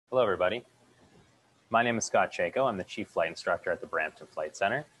Hello, everybody. My name is Scott Chaco. I'm the Chief Flight Instructor at the Brampton Flight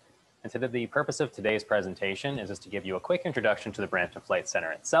Center. And the purpose of today's presentation is just to give you a quick introduction to the Brampton Flight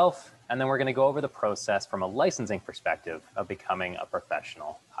Center itself, and then we're going to go over the process from a licensing perspective of becoming a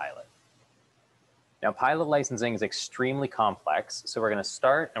professional pilot. Now, pilot licensing is extremely complex, so we're going to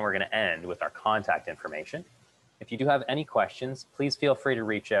start and we're going to end with our contact information. If you do have any questions, please feel free to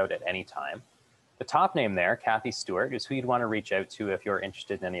reach out at any time. The top name there, Kathy Stewart, is who you'd want to reach out to if you're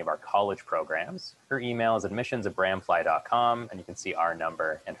interested in any of our college programs. Her email is admissions@bramfly.com, and you can see our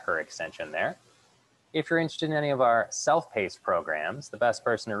number and her extension there. If you're interested in any of our self-paced programs, the best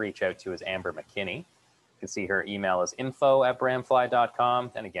person to reach out to is Amber McKinney. You can see her email is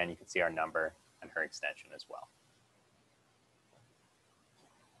info@bramfly.com, and again, you can see our number and her extension as well.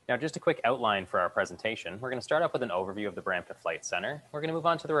 Now, just a quick outline for our presentation. We're going to start off with an overview of the Brampton Flight Center. We're going to move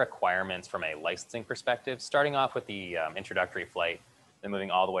on to the requirements from a licensing perspective, starting off with the introductory flight, then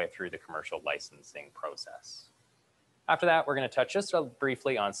moving all the way through the commercial licensing process. After that, we're going to touch just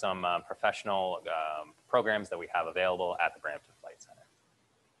briefly on some professional programs that we have available at the Brampton Flight Center.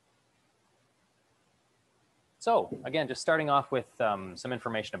 So again, just starting off with some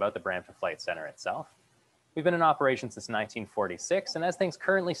information about the Brampton Flight Center itself. We've been in operation since 1946, and as things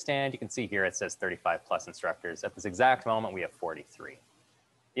currently stand, you can see here it says 35 plus instructors. At this exact moment, we have 43.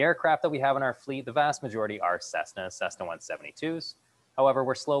 The aircraft that we have in our fleet, the vast majority are Cessna 172s. However,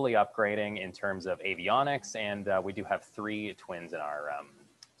 we're slowly upgrading in terms of avionics, and we do have 3 twins in our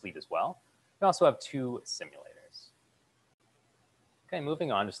fleet as well. We also have 2 simulators. Okay, moving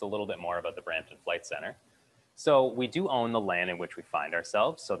on just a little bit more about the Brampton Flight Center. So we do own the land in which we find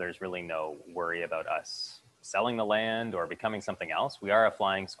ourselves, so there's really no worry about us selling the land or becoming something else. We are a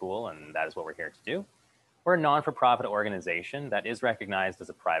flying school, and that is what we're here to do. We're a non-for-profit organization that is recognized as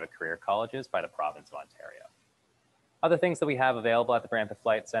a private career colleges by the province of Ontario. Other things that we have available at the Brampton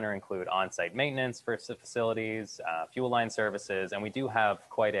Flight Center include on-site maintenance for facilities, fuel line services, and we do have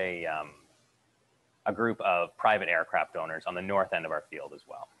quite a group of private aircraft owners on the north end of our field as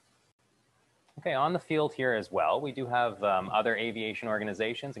well. Okay, on the field here as well, we do have other aviation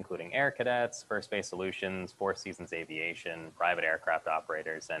organizations, including Air Cadets, First Space Solutions, Four Seasons Aviation, private aircraft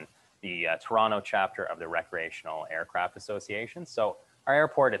operators, and the Toronto chapter of the Recreational Aircraft Association. So our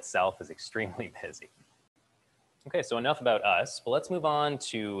airport itself is extremely busy. Okay, so enough about us, but let's move on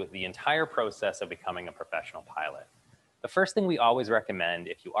to the entire process of becoming a professional pilot. The first thing we always recommend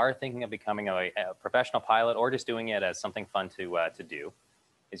if you are thinking of becoming a professional pilot or just doing it as something fun to do,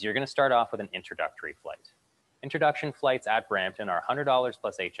 is you're going to start off with an introductory flight. Introduction flights at Brampton are $100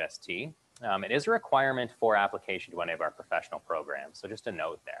 plus HST. It is a requirement for application to any of our professional programs, so just a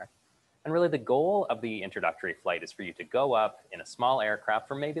note there. And really the goal of the introductory flight is for you to go up in a small aircraft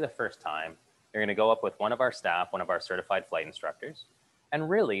for maybe the first time. You're going to go up with one of our staff, one of our certified flight instructors, and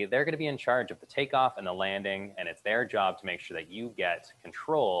really they're going to be in charge of the takeoff and the landing, and it's their job to make sure that you get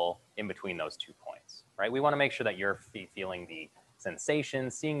control in between those 2 points, right? We want to make sure that you're feeling the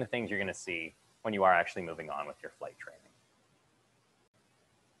sensations, seeing the things you're going to see when you are actually moving on with your flight training.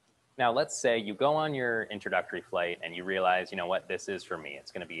 Now, let's say you go on your introductory flight and you realize, you know what, this is for me.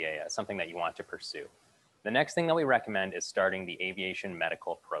 It's going to be something that you want to pursue. The next thing that we recommend is starting the aviation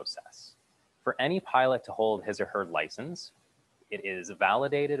medical process. For any pilot to hold his or her license, it is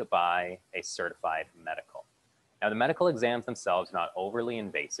validated by a certified medical. Now, the medical exams themselves are not overly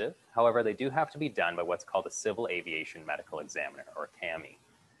invasive. However, they do have to be done by what's called a Civil Aviation Medical Examiner, or CAME.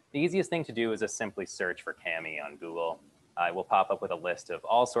 The easiest thing to do is just simply search for CAME on Google. It will pop up with a list of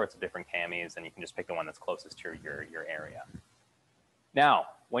all sorts of different CAMEs, and you can just pick the one that's closest to your area. Now,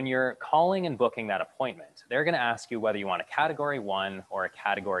 when you're calling and booking that appointment, they're going to ask you whether you want a Category 1 or a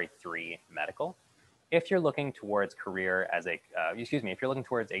Category 3 medical. If you're looking towards if you're looking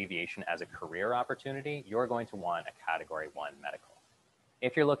towards aviation as a career opportunity, you're going to want a Category 1 medical.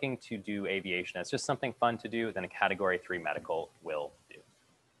 If you're looking to do aviation as just something fun to do, then a Category 3 medical will do.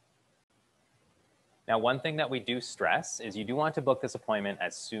 Now, one thing that we do stress is you do want to book this appointment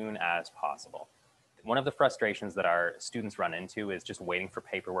as soon as possible. One of the frustrations that our students run into is just waiting for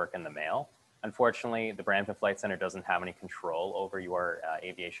paperwork in the mail. Unfortunately, the Brampton Flight Center doesn't have any control over your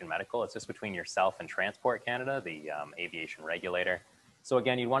aviation medical. It's just between yourself and Transport Canada, the aviation regulator. So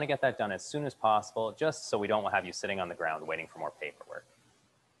again, you'd want to get that done as soon as possible, just so we don't have you sitting on the ground waiting for more paperwork.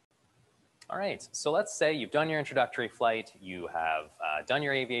 All right, so let's say you've done your introductory flight, you have done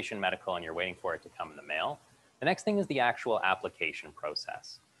your aviation medical, and you're waiting for it to come in the mail. The next thing is the actual application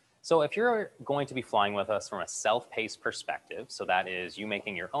process. So if you're going to be flying with us from a self-paced perspective, so that is you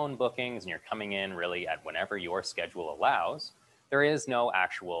making your own bookings and you're coming in really at whenever your schedule allows, there is no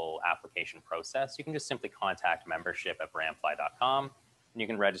actual application process. You can just simply contact membership@bramfly.com. and you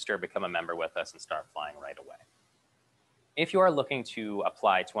can register, become a member with us, and start flying right away. If you are looking to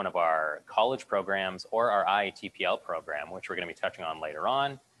apply to one of our college programs or our IATPL program, which we're going to be touching on later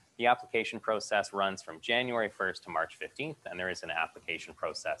on, the application process runs from January 1st to March 15th, and there is an application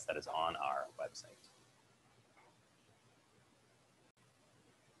process that is on our website.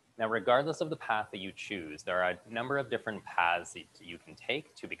 Now, regardless of the path that you choose, there are a number of different paths that you can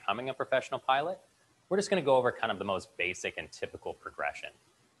take to becoming a professional pilot. We're just going to go over kind of the most basic and typical progression.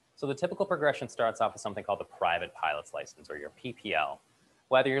 So the typical progression starts off with something called the private pilot's license, or your PPL.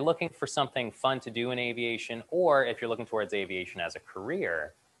 Whether you're looking for something fun to do in aviation, or if you're looking towards aviation as a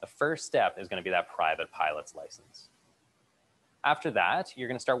career, the first step is going to be that private pilot's license. After that, you're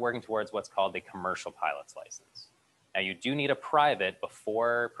going to start working towards what's called the commercial pilot's license. Now, you do need a private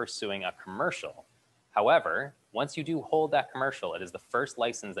before pursuing a commercial. However, once you do hold that commercial, it is the first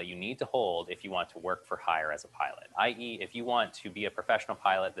license that you need to hold if you want to work for hire as a pilot, i.e. if you want to be a professional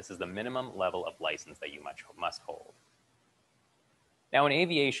pilot, this is the minimum level of license that you must hold. Now, in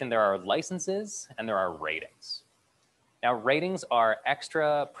aviation, there are licenses and there are ratings. Now, ratings are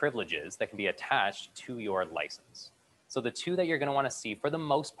extra privileges that can be attached to your license. So the two that you're going to want to see for the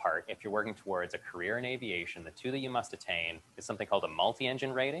most part, if you're working towards a career in aviation, the two that you must attain is something called a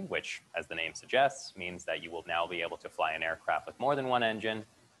multi-engine rating, which, as the name suggests, means that you will now be able to fly an aircraft with more than one engine.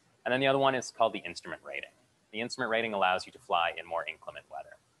 And then the other one is called the instrument rating. The instrument rating allows you to fly in more inclement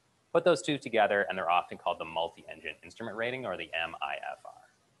weather. Put those two together, and they're often called the multi-engine instrument rating, or the MIFR.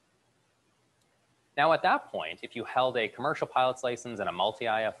 Now, at that point, if you held a commercial pilot's license and a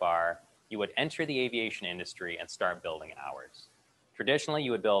multi-IFR, you would enter the aviation industry and start building hours. Traditionally,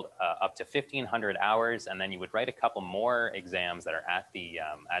 you would build up to 1,500 hours, and then you would write a couple more exams that are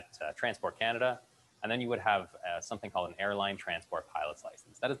at Transport Canada, and then you would have something called an airline transport pilot's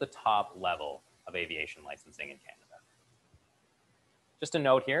license. That is the top level of aviation licensing in Canada. Just a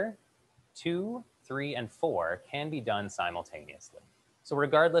note here, 2, 3, and 4 can be done simultaneously. So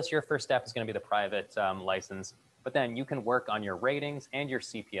regardless, your first step is going to be the private license, but then you can work on your ratings and your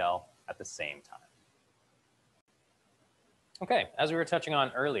CPL at the same time. Okay, as we were touching on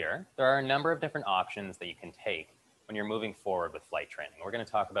earlier, there are a number of different options that you can take when you're moving forward with flight training. We're going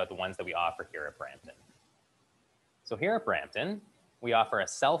to talk about the ones that we offer here at Brampton. So here at Brampton, we offer a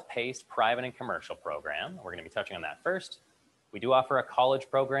self-paced private and commercial program. We're going to be touching on that first. We do offer a college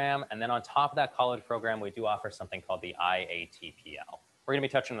program, and then on top of that college program, we do offer something called the IATPL. We're going to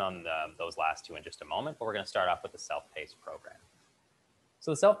be touching on those last two in just a moment, but we're going to start off with the self-paced program. So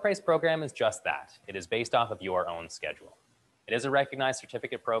the self-paced program is just that. It is based off of your own schedule. It is a recognized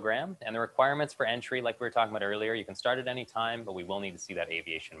certificate program, and the requirements for entry, like we were talking about earlier, you can start at any time, but we will need to see that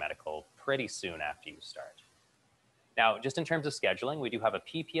aviation medical pretty soon after you start. Now, just in terms of scheduling, we do have a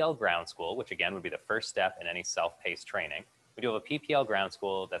PPL ground school, which again would be the first step in any self-paced training. We do have a PPL ground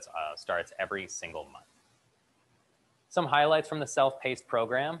school that starts every single month. Some highlights from the self-paced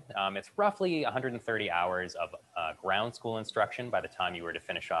program. It's roughly 130 hours of ground school instruction by the time you were to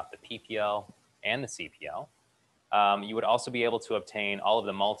finish off the PPL and the CPL. You would also be able to obtain all of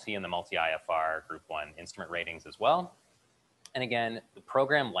the multi and the multi-IFR Group 1 instrument ratings as well. And again, the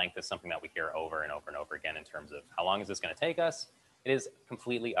program length is something that we hear over and over and over again in terms of how long is this going to take us? It is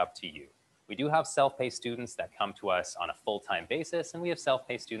completely up to you. We do have self-paced students that come to us on a full-time basis, and we have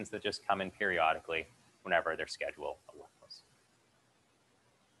self-paced students that just come in periodically whenever their schedule allows.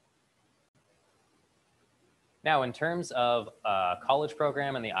 Now, in terms of college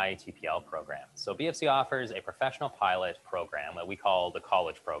program and the IATPL program, so BFC offers a professional pilot program that we call the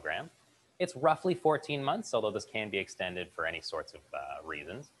college program. It's roughly 14 months, although this can be extended for any sorts of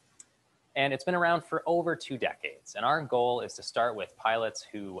reasons. And it's been around for over 2 decades. And our goal is to start with pilots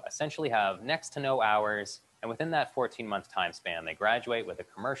who essentially have next to no hours, and within that 14-month time span, they graduate with a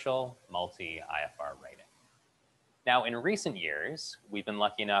commercial multi-IFR rating. Now, in recent years, we've been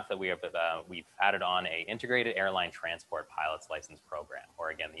lucky enough that we've added on an integrated airline transport pilot's license program,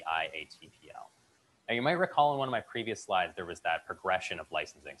 or again, the IATPL. Now, you might recall in one of my previous slides, there was that progression of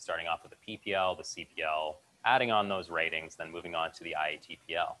licensing, starting off with the PPL, the CPL, adding on those ratings, then moving on to the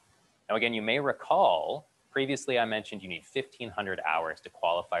IATPL. Now, again, you may recall, previously I mentioned you need 1,500 hours to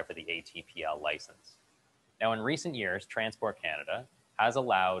qualify for the ATPL license. Now, in recent years, Transport Canada has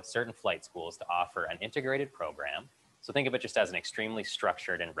allowed certain flight schools to offer an integrated program. So think of it just as an extremely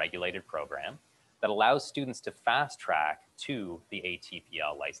structured and regulated program that allows students to fast track to the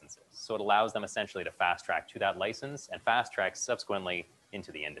ATPL licenses. So it allows them essentially to fast track to that license and fast track subsequently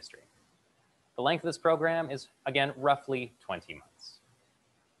into the industry. The length of this program is, again, roughly 20 months.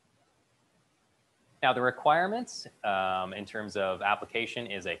 Now, the requirements in terms of application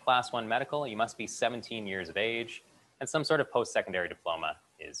is a Class 1 medical. You must be 17 years of age. and some sort of post-secondary diploma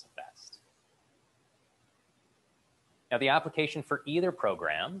is best. Now, the application for either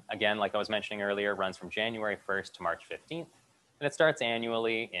program, again, like I was mentioning earlier, runs from January 1st to March 15th, and it starts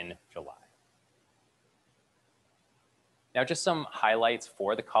annually in July. Now, just some highlights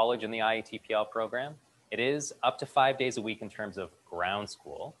for the college and the IATPL program. It is up to 5 days a week in terms of ground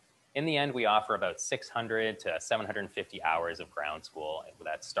school. In the end, we offer about 600 to 750 hours of ground school.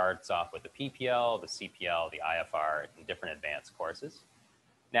 That starts off with the PPL, the CPL, the IFR, and different advanced courses.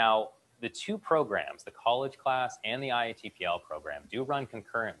 Now, the two programs, the college class and the IATPL program, do run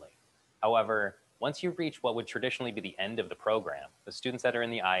concurrently. However, once you reach what would traditionally be the end of the program, the students that are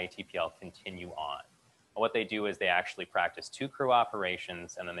in the IATPL continue on. What they do is they actually practice 2 crew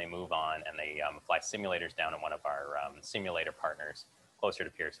operations, and then they move on and they fly simulators down in one of our simulator partners closer to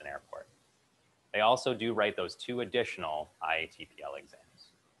Pearson Airport. They also do write those 2 additional IATPL exams.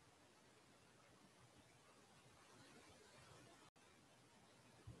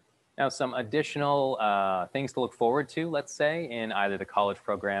 Now, some additional things to look forward to, let's say, in either the college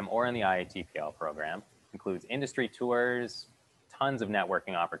program or in the IATPL program includes industry tours, tons of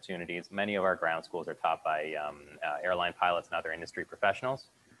networking opportunities. Many of our ground schools are taught by airline pilots and other industry professionals.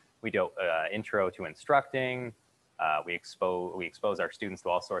 We do intro to instructing. We expose our students to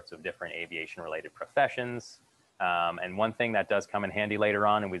all sorts of different aviation-related professions. And one thing that does come in handy later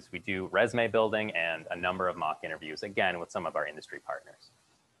on is we do resume building and a number of mock interviews, again, with some of our industry partners.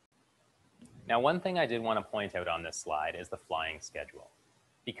 Now, one thing I did want to point out on this slide is the flying schedule.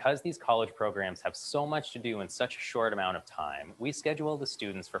 Because these college programs have so much to do in such a short amount of time, we schedule the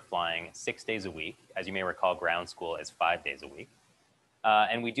students for flying 6 days a week. As you may recall, ground school is 5 days a week.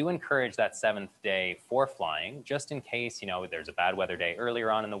 And we do encourage that 7th day for flying, just in case, there's a bad weather day earlier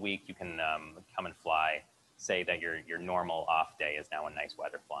on in the week, you can come and fly, say that your normal off day is now a nice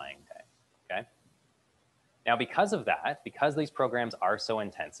weather flying day, okay? Now, because of that, because these programs are so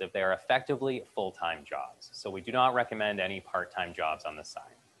intensive, they are effectively full-time jobs. So we do not recommend any part-time jobs on the side.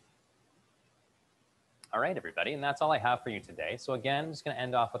 All right, everybody, and that's all I have for you today. So again, I'm just going to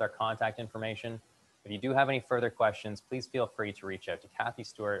end off with our contact information. If you do have any further questions, please feel free to reach out to Kathy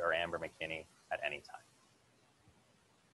Stewart or Amber McKinney at any time.